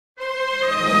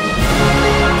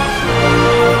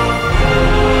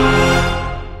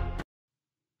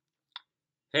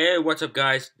Hey, what's up,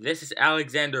 guys? This is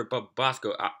Alexander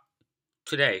Bosco.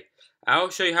 Today, I'll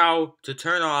show you how to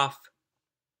turn off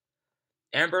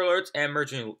Amber Alerts and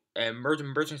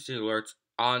emergency alerts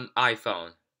on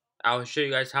iPhone. I'll show you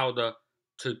guys how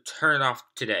to turn it off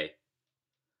today.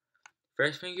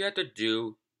 First thing you have to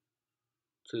do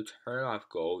to turn it off,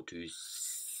 go to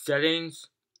Settings.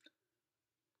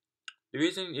 The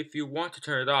reason if you want to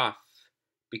turn it off,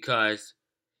 because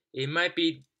it might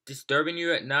be disturbing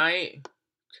you at night,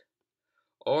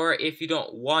 or if you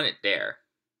don't want it there,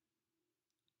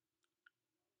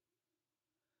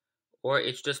 or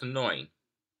it's just annoying.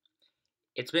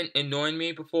 It's been annoying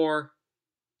me before,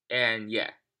 and yeah.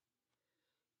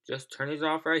 Just turn it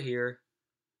off right here.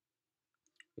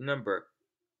 Remember,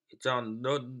 it's on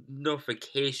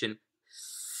notification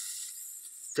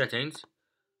settings.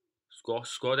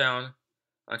 Scroll down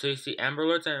until you see Amber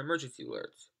Alerts and emergency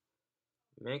alerts.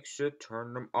 Make sure to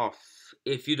turn them off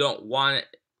if you don't want it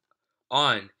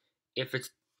on, if it's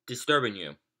disturbing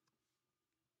you,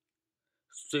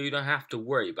 so you don't have to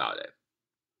worry about it.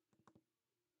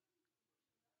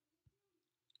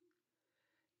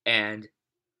 And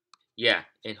yeah,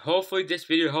 and hopefully this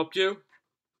video helped you.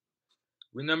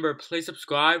 Remember, please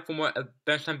subscribe for more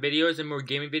Adventure Time videos and more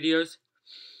gaming videos,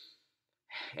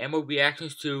 and more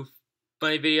reactions to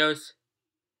funny videos,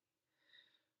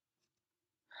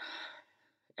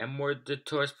 and more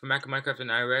tutorials for Mac, Minecraft, and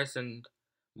iOS, and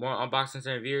more unboxings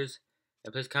and reviews.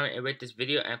 And please comment and rate this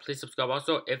video, and please subscribe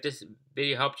also. If this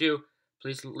video helped you,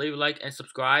 please leave a like and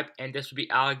subscribe. And this will be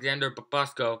Alexander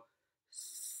Bosco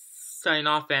signing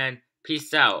off, and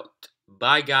peace out.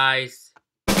 Bye, guys.